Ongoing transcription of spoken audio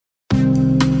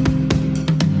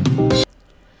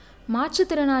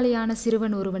மாற்றுத்திறனாளியான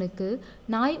சிறுவன் ஒருவனுக்கு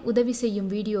நாய் உதவி செய்யும்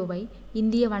வீடியோவை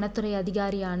இந்திய வனத்துறை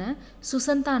அதிகாரியான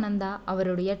சுசந்தா நந்தா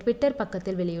அவருடைய ட்விட்டர்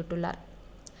பக்கத்தில் வெளியிட்டுள்ளார்.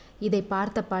 இதை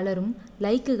பார்த்த பலரும்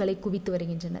லைக்குகளை குவித்து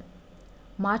வருகின்றனர்.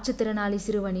 மாற்றுத்திறனாளி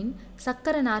சிறுவனின்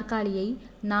சக்கர நாற்காலியை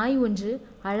நாய் ஒன்று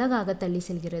அழகாக தள்ளி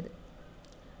செல்கிறது.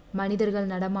 மனிதர்கள்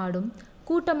நடமாடும்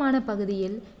கூட்டமான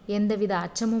பகுதியில் எந்தவித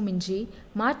அச்சமுமின்றி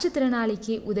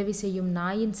மாற்றுத்திறனாளிக்கு உதவி செய்யும்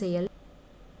நாயின் செயல்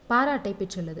பாராட்டை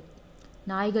பெற்றுள்ளது.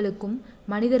 நாய்களுக்கும்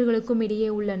மனிதர்களுக்கும் இடையே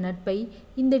உள்ள நட்பை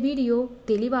இந்த வீடியோ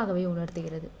தெளிவாகவே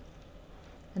உணர்த்துகிறது.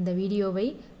 அந்த வீடியோவை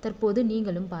தற்போது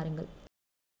நீங்களும் பாருங்கள்.